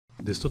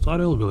This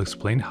tutorial will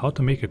explain how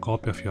to make a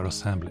copy of your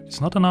assembly.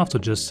 It's not enough to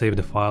just save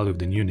the file with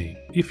the new name.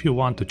 If you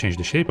want to change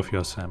the shape of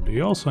your assembly,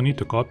 you also need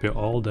to copy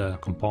all the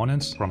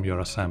components from your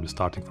assembly,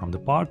 starting from the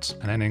parts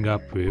and ending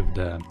up with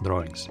the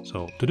drawings.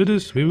 So to do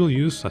this, we will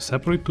use a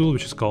separate tool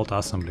which is called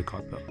Assembly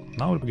Copier.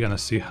 Now we're gonna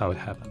see how it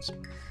happens.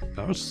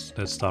 First,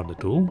 let's start the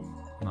tool.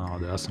 Now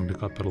the Assembly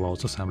Copier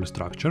loads assembly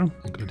structure,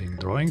 including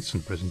drawings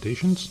and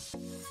presentations.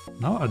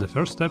 Now at the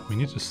first step, we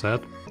need to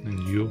set a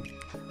new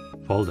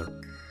folder.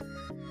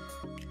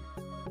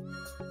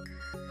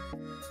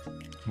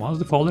 Once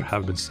the folder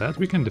have been set,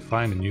 we can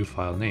define the new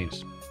file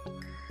names.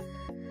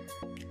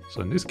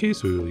 So in this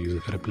case, we will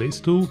use the replace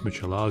tool,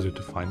 which allows you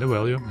to find the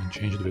value and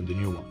change it with the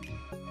new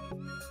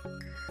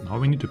one. Now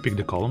we need to pick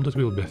the column that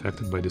will be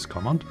affected by this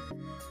command.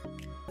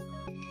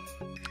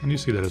 And you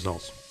see the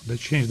results.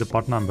 Let's change the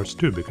part numbers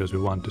too, because we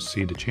want to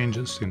see the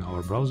changes in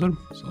our browser.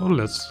 So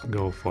let's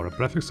go for a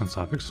prefix and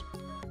suffix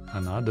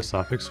and add the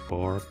suffix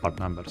for part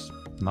numbers.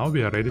 Now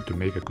we are ready to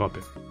make a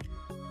copy.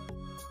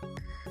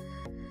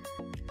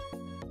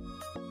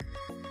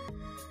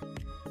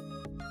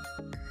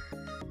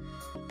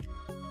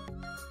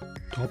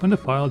 To open the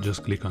file,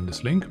 just click on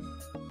this link.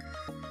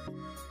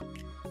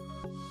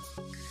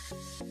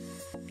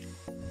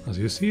 As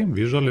you see,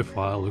 visually the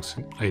file looks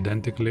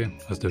identically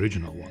as the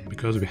original one,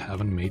 because we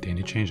haven't made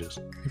any changes.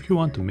 If you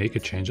want to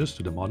make changes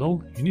to the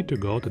model, you need to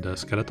go to the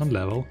skeleton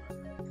level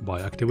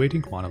by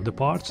activating one of the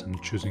parts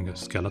and choosing a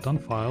skeleton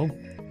file.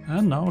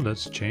 And now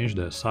let's change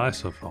the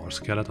size of our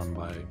skeleton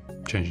by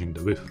changing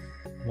the width.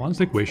 Once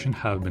the equation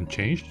have been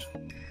changed,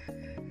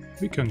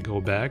 we can go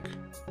back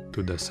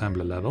to the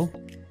assembly level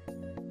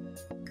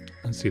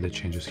and see the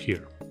changes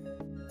here.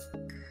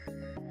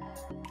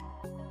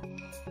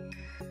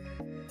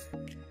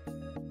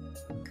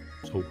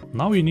 So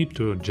now you need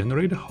to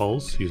generate the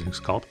holes using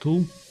Sculpt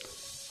tool,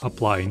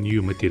 apply a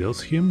new material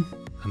scheme,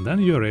 and then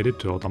you're ready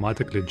to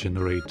automatically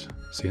generate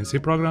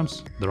CNC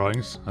programs,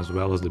 drawings, as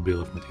well as the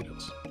bill of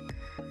materials.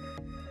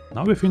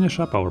 Now we finish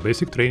up our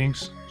basic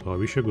trainings, so I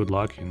wish you good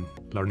luck in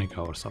learning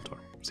our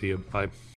software. See you, bye!